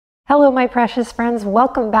Hello, my precious friends.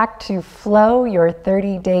 Welcome back to Flow, your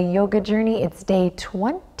 30-day yoga journey. It's day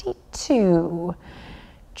 22,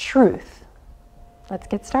 Truth. Let's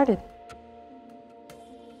get started.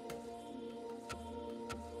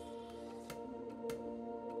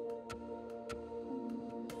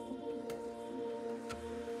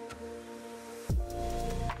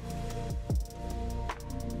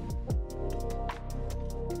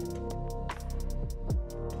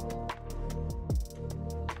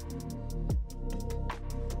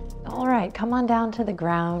 All right, come on down to the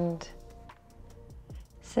ground.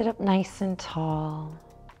 Sit up nice and tall.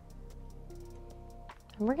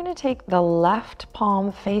 And we're gonna take the left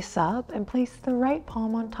palm face up and place the right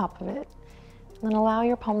palm on top of it. And then allow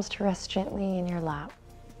your palms to rest gently in your lap.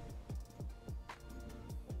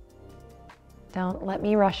 Don't let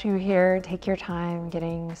me rush you here. Take your time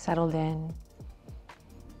getting settled in.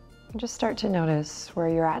 And just start to notice where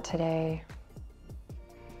you're at today.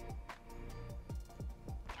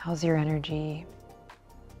 How's your energy?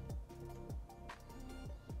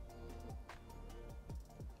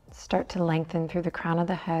 Start to lengthen through the crown of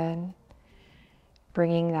the head,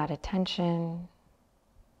 bringing that attention,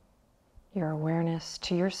 your awareness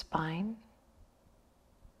to your spine.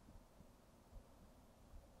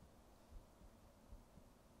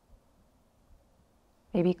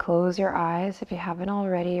 Maybe close your eyes if you haven't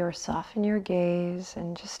already, or soften your gaze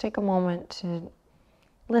and just take a moment to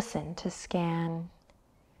listen, to scan,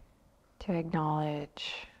 to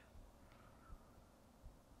acknowledge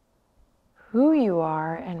who you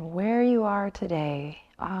are and where you are today.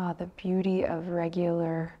 Ah, the beauty of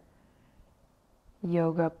regular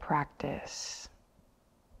yoga practice.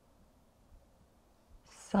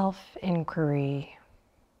 Self-inquiry.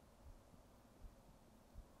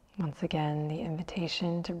 Once again, the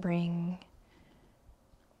invitation to bring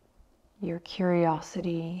your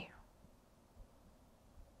curiosity,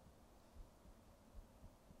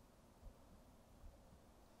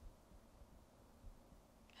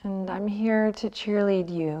 and I'm here to cheerlead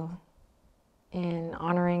you in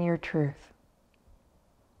honoring your truth.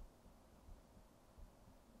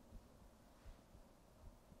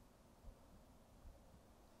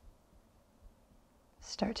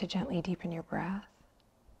 Start to gently deepen your breath.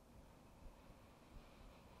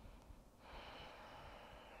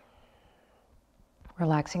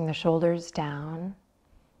 Relaxing the shoulders down.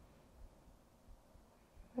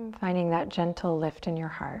 And finding that gentle lift in your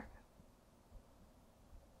heart.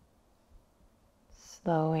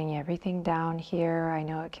 Slowing everything down here. I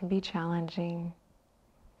know it can be challenging.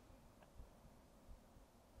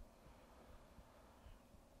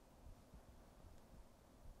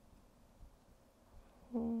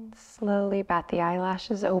 And slowly bat the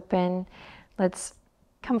eyelashes open. Let's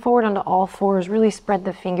come forward onto all fours. Really spread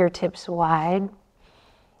the fingertips wide.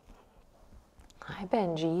 Hi,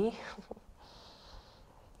 Benji.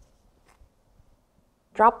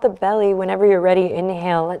 Drop the belly whenever you're ready.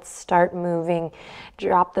 Inhale, let's start moving.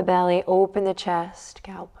 Drop the belly, open the chest,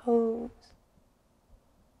 cow pose.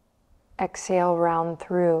 Exhale, round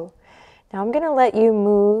through. Now I'm gonna let you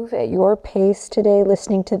move at your pace today,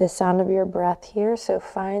 listening to the sound of your breath here. So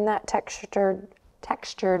find that textured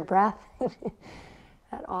breath,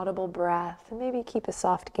 that audible breath. And maybe keep a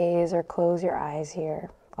soft gaze or close your eyes here.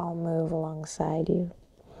 I'll move alongside you.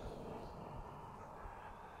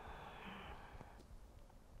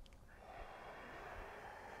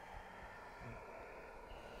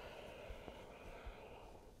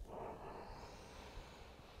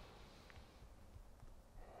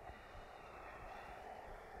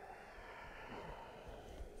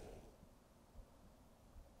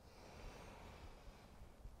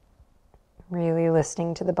 Really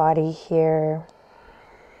listening to the body here.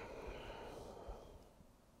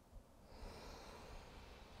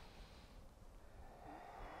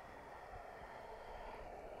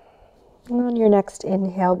 And on your next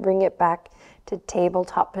inhale, bring it back to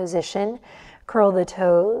tabletop position. Curl the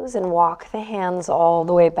toes and walk the hands all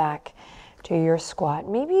the way back to your squat.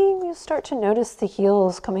 Maybe you start to notice the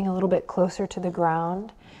heels coming a little bit closer to the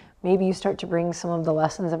ground. Maybe you start to bring some of the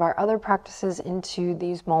lessons of our other practices into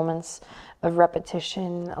these moments of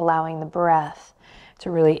repetition, allowing the breath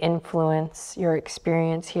to really influence your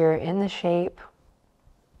experience here in the shape.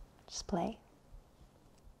 Just play.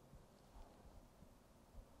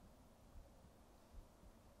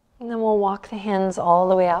 And then we'll walk the hands all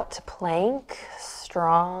the way out to plank,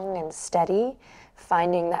 strong and steady,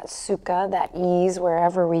 finding that sukha, that ease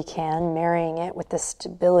wherever we can, marrying it with the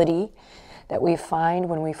stability that we find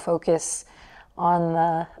when we focus on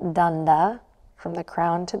the danda, from the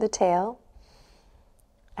crown to the tail.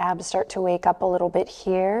 Abs start to wake up a little bit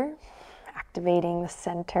here, activating the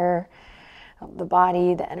center of the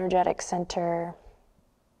body, the energetic center.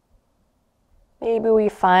 Maybe we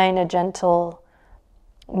find a gentle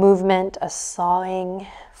movement, a sawing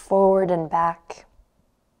forward and back.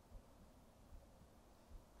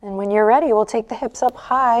 And when you're ready, we'll take the hips up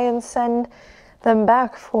high and send them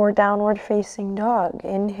back for downward facing dog.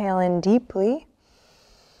 Inhale in deeply.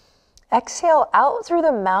 Exhale out through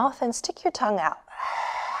the mouth and stick your tongue out.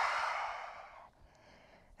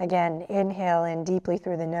 Again, inhale in deeply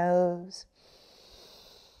through the nose.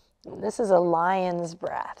 This is a lion's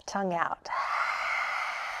breath, tongue out.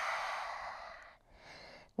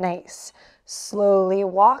 Nice. Slowly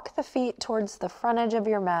walk the feet towards the front edge of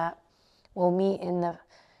your mat. We'll meet in the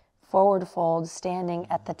forward fold, standing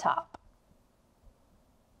at the top.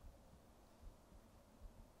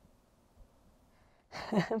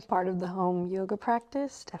 Part of the home yoga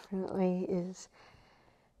practice definitely is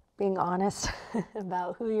being honest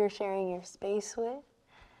about who you're sharing your space with.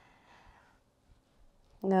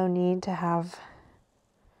 No need to have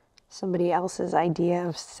somebody else's idea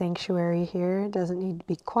of sanctuary here. It doesn't need to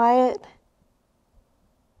be quiet.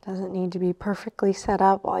 Doesn't need to be perfectly set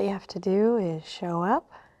up. All you have to do is show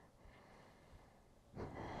up.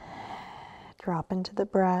 Drop into the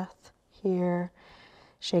breath here.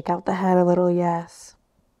 Shake out the head a little yes,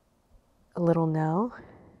 a little no.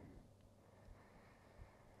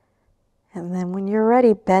 And then when you're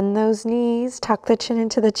ready, bend those knees, tuck the chin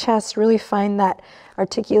into the chest, really find that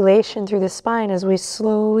articulation through the spine as we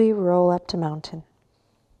slowly roll up to mountain.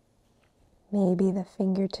 Maybe the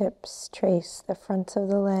fingertips trace the fronts of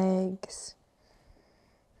the legs.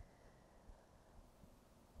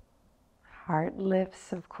 Heart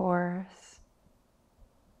lifts, of course.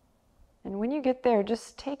 And when you get there,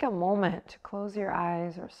 just take a moment to close your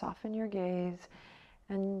eyes or soften your gaze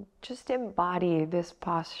and just embody this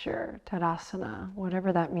posture, Tadasana,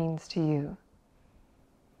 whatever that means to you.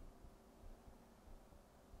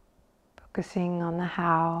 Focusing on the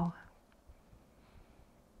how.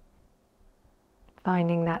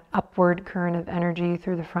 Finding that upward current of energy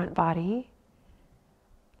through the front body.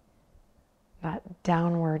 That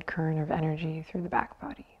downward current of energy through the back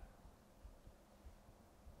body.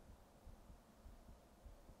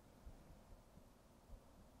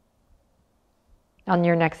 On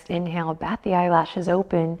your next inhale, bat the eyelashes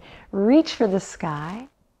open, reach for the sky.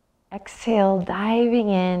 Exhale, diving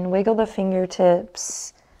in, wiggle the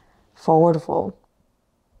fingertips, forward fold.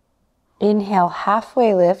 Inhale,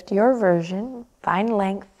 halfway lift, your version, find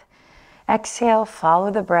length. Exhale, follow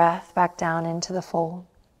the breath back down into the fold.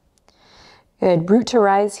 Good, root to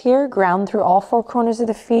rise here, ground through all four corners of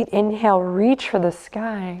the feet. Inhale, reach for the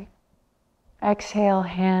sky. Exhale,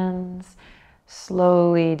 hands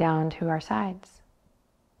slowly down to our sides.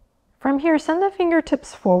 From here, send the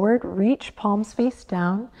fingertips forward, reach palms face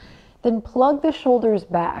down, then plug the shoulders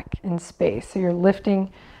back in space. So you're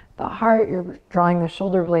lifting the heart, you're drawing the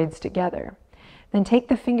shoulder blades together. Then take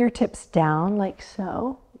the fingertips down like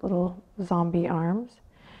so, little zombie arms.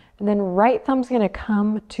 And then right thumb's gonna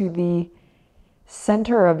come to the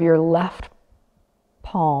center of your left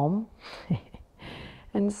palm.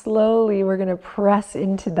 And slowly we're gonna press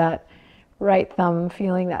into that right thumb,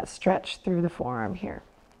 feeling that stretch through the forearm here.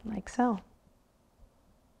 Like so.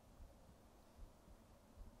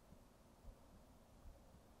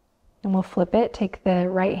 And we'll flip it. Take the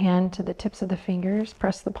right hand to the tips of the fingers.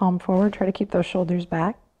 Press the palm forward. Try to keep those shoulders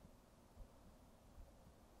back.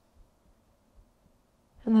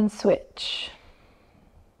 And then switch.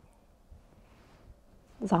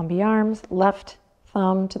 Zombie arms. Left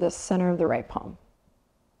thumb to the center of the right palm.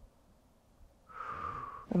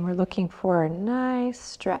 And we're looking for a nice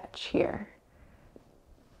stretch here.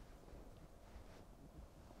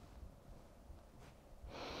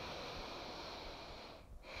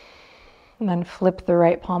 And then flip the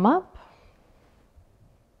right palm up.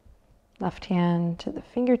 Left hand to the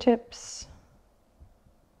fingertips.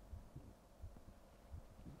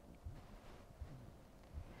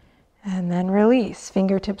 And then release.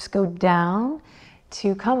 Fingertips go down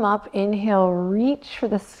to come up. Inhale, reach for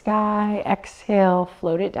the sky. Exhale,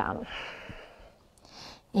 float it down.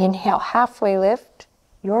 Inhale, halfway lift,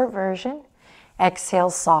 your version. Exhale,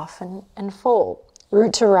 soften and fold.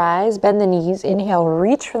 Root to rise, bend the knees. Inhale,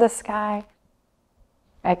 reach for the sky.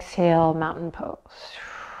 Exhale, mountain pose.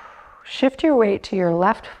 Shift your weight to your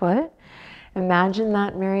left foot. Imagine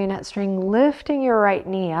that marionette string lifting your right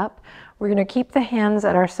knee up. We're gonna keep the hands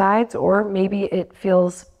at our sides, or maybe it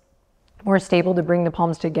feels more stable to bring the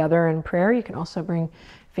palms together in prayer. You can also bring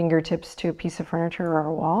fingertips to a piece of furniture or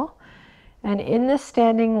a wall. And in this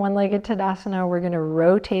standing one-legged Tadasana, we're gonna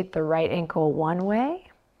rotate the right ankle one way.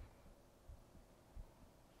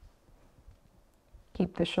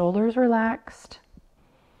 Keep the shoulders relaxed.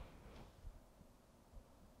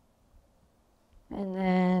 And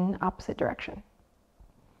then opposite direction.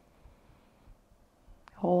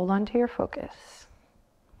 Hold on to your focus.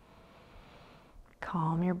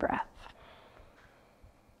 Calm your breath.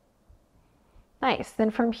 Nice. Then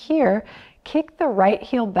from here, kick the right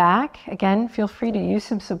heel back. Again, feel free to use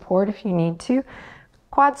some support if you need to.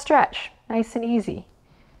 Quad stretch, nice and easy.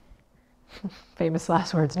 Famous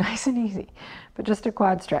last words, nice and easy. But just a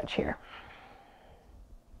quad stretch here.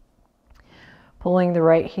 Pulling the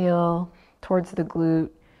right heel towards the glute,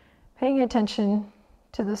 paying attention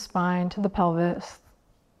to the spine, to the pelvis,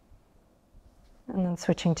 and then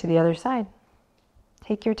switching to the other side.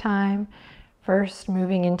 Take your time. First,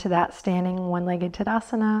 moving into that standing one-legged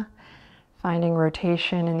Tadasana, finding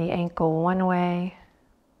rotation in the ankle one way.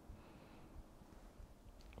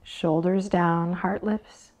 Shoulders down, heart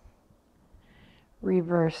lifts.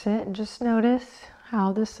 Reverse it and just notice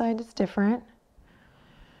how this side is different.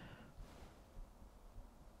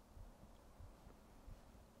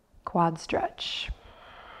 Quad stretch.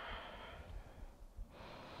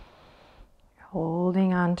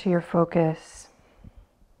 Holding on to your focus.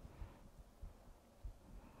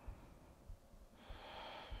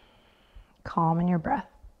 Calm in your breath.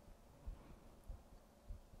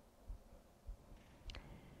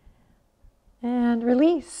 And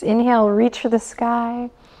release. Inhale, reach for the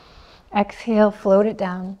sky. Exhale, float it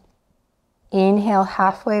down. Inhale,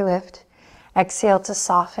 halfway lift. Exhale to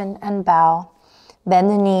soften and bow.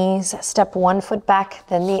 Bend the knees, step one foot back,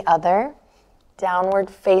 then the other.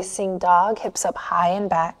 Downward facing dog, hips up high and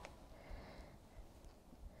back.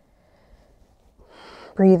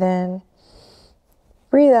 Breathe in.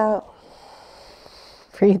 Breathe out.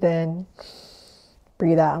 Breathe in,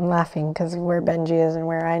 breathe out. I'm laughing because where Benji is and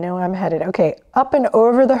where I know I'm headed. Okay, up and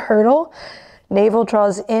over the hurdle. Navel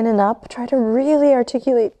draws in and up. Try to really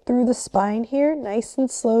articulate through the spine here. Nice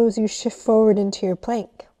and slow as you shift forward into your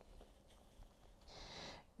plank.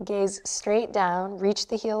 Gaze straight down, reach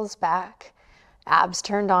the heels back. Abs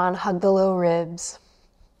turned on, hug the low ribs.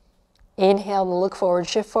 Inhale to look forward,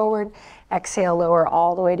 shift forward. Exhale, lower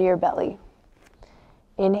all the way to your belly.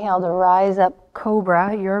 Inhale to rise up,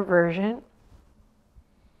 cobra, your version.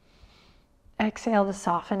 Exhale to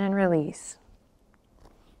soften and release.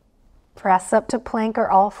 Press up to plank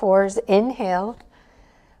or all fours. Inhale.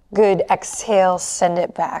 Good. Exhale, send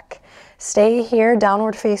it back. Stay here,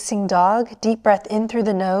 downward facing dog. Deep breath in through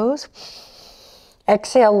the nose.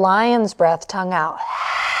 Exhale, lion's breath, tongue out.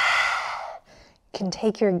 You can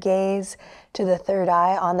take your gaze to the third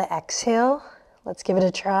eye on the exhale. Let's give it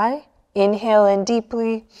a try. Inhale in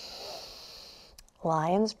deeply.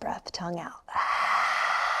 Lion's breath, tongue out.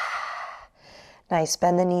 Nice,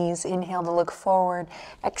 bend the knees. Inhale to look forward.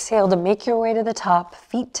 Exhale to make your way to the top.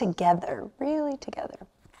 Feet together, really together.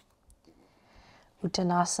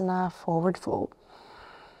 Uttanasana, forward fold.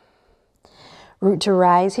 Root to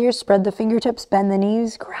rise here. Spread the fingertips, bend the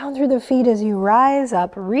knees. Ground through the feet as you rise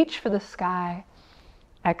up. Reach for the sky.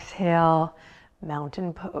 Exhale,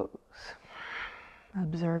 mountain pose.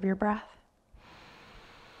 Observe your breath.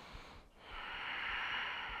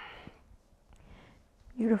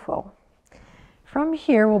 Beautiful. From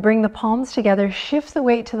here, we'll bring the palms together, shift the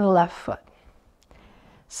weight to the left foot.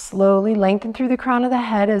 Slowly lengthen through the crown of the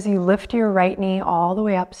head as you lift your right knee all the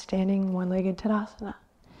way up, standing one-legged Tadasana.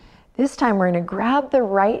 This time we're going to grab the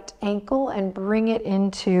right ankle and bring it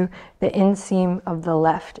into the inseam of the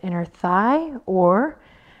left inner thigh or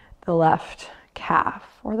the left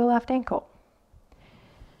calf or the left ankle.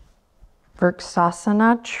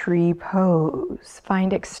 Vrksasana, tree pose.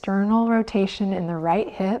 Find external rotation in the right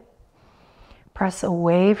hip. Press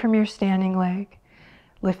away from your standing leg.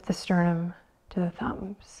 Lift the sternum to the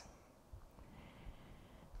thumbs.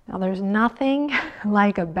 Now there's nothing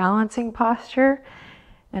like a balancing posture,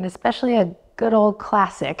 and especially a good old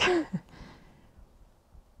classic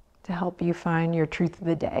to help you find your truth of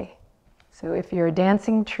the day. So if you're a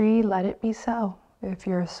dancing tree, let it be so. If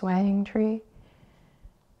you're a swaying tree,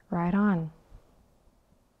 right on.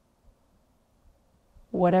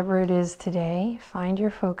 Whatever it is today, find your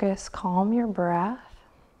focus, calm your breath,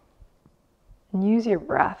 and use your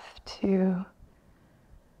breath to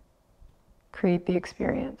create the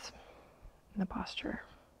experience in the posture.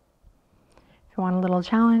 If you want a little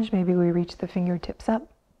challenge, maybe we reach the fingertips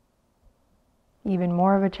up. Even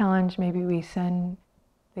more of a challenge, maybe we send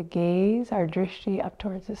the gaze, our drishti, up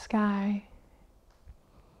towards the sky.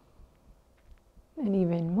 And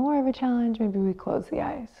even more of a challenge, maybe we close the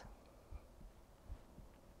eyes.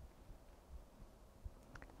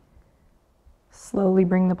 Slowly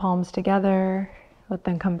bring the palms together. Let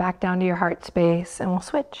them come back down to your heart space and we'll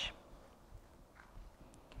switch.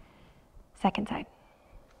 Second side.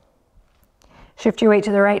 Shift your weight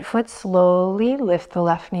to the right foot, slowly lift the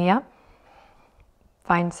left knee up.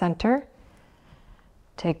 Find center.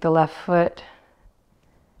 Take the left foot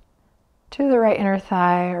to the right inner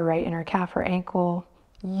thigh or right inner calf or ankle.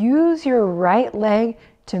 Use your right leg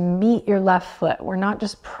to meet your left foot. We're not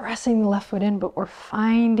just pressing the left foot in, but we're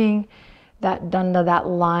finding that danda, that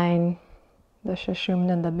line, the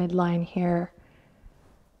sushumna, the midline here.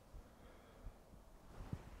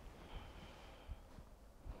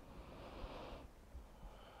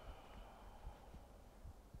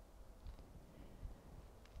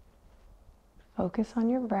 Focus on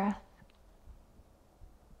your breath.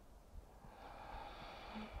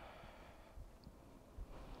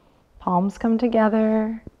 Palms come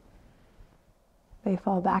together. They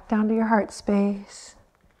fall back down to your heart space.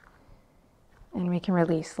 And we can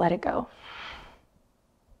release, let it go.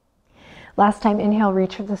 Last time, inhale,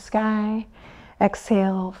 reach for the sky.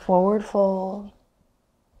 Exhale, forward fold.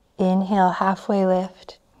 Inhale, halfway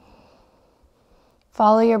lift.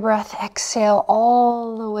 Follow your breath, exhale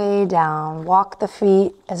all the way down. Walk the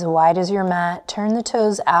feet as wide as your mat. Turn the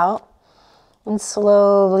toes out. And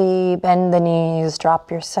slowly bend the knees,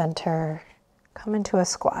 drop your center. Come into a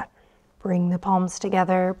squat. Bring the palms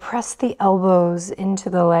together. Press the elbows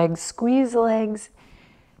into the legs. Squeeze the legs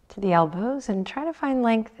to the elbows and try to find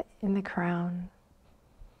length in the crown.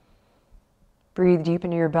 Breathe deep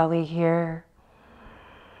into your belly here.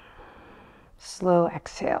 Slow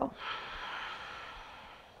exhale.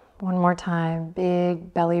 One more time,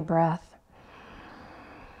 big belly breath.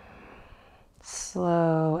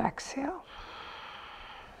 Slow exhale.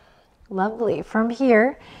 Lovely. From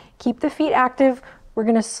here, keep the feet active. We're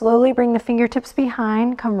going to slowly bring the fingertips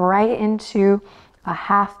behind, come right into a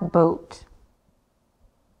half boat.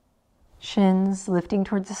 Shins lifting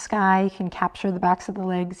towards the sky. You can capture the backs of the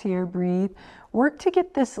legs here. Breathe. Work to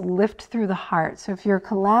get this lift through the heart. So if you're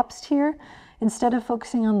collapsed here, instead of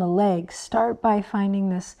focusing on the legs, start by finding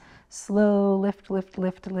this slow lift, lift,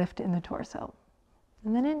 lift, lift in the torso.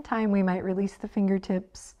 And then in time, we might release the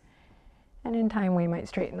fingertips. And in time, we might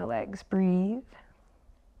straighten the legs. Breathe.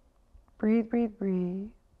 Breathe, breathe, breathe.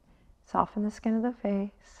 Soften the skin of the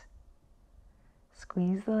face.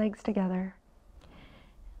 Squeeze the legs together.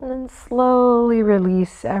 And then slowly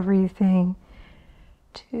release everything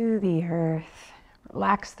to the earth.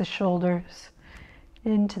 Relax the shoulders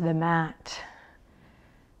into the mat.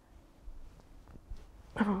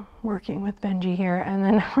 Working with Benji here. And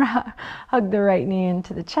then hug the right knee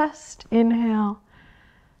into the chest. Inhale.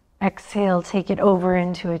 Exhale, take it over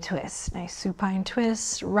into a twist. Nice supine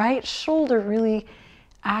twist. Right shoulder really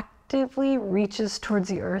actively reaches towards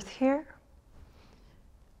the earth here.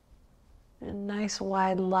 And nice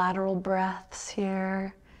wide lateral breaths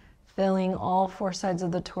here, filling all four sides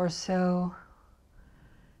of the torso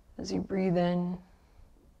as you breathe in.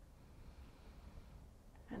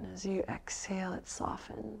 And as you exhale, it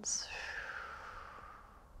softens.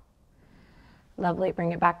 Lovely,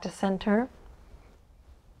 bring it back to center.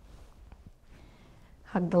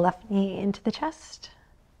 Hug the left knee into the chest.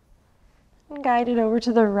 And guide it over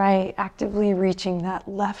to the right, actively reaching that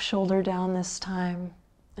left shoulder down this time.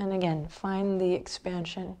 And again, find the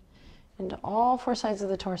expansion into all four sides of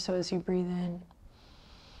the torso as you breathe in.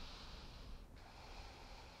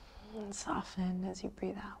 And soften as you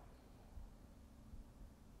breathe out.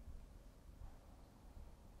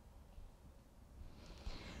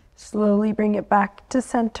 Slowly bring it back to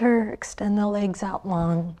center. Extend the legs out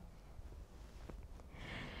long.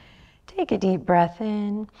 Take a deep breath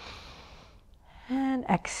in and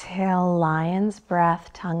exhale, lion's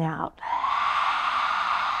breath, tongue out.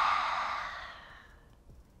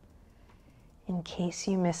 In case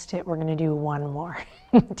you missed it, we're going to do one more.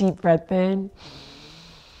 Deep breath in.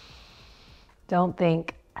 Don't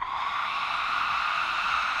think.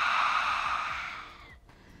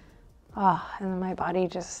 And then my body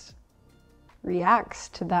just reacts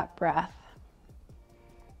to that breath.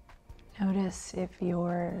 Notice if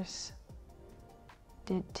yours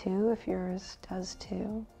did too, if yours does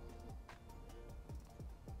too.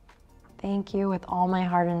 Thank you with all my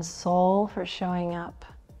heart and soul for showing up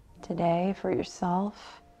today for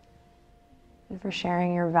yourself and for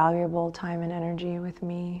sharing your valuable time and energy with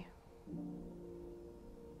me.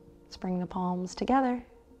 Let's bring the palms together,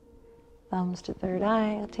 thumbs to third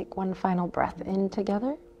eye. I'll take one final breath in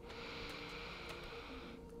together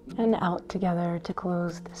and out together to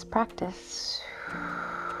close this practice.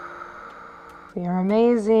 You're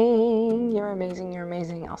amazing, you're amazing, you're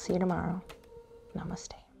amazing. I'll see you tomorrow.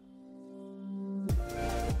 Namaste.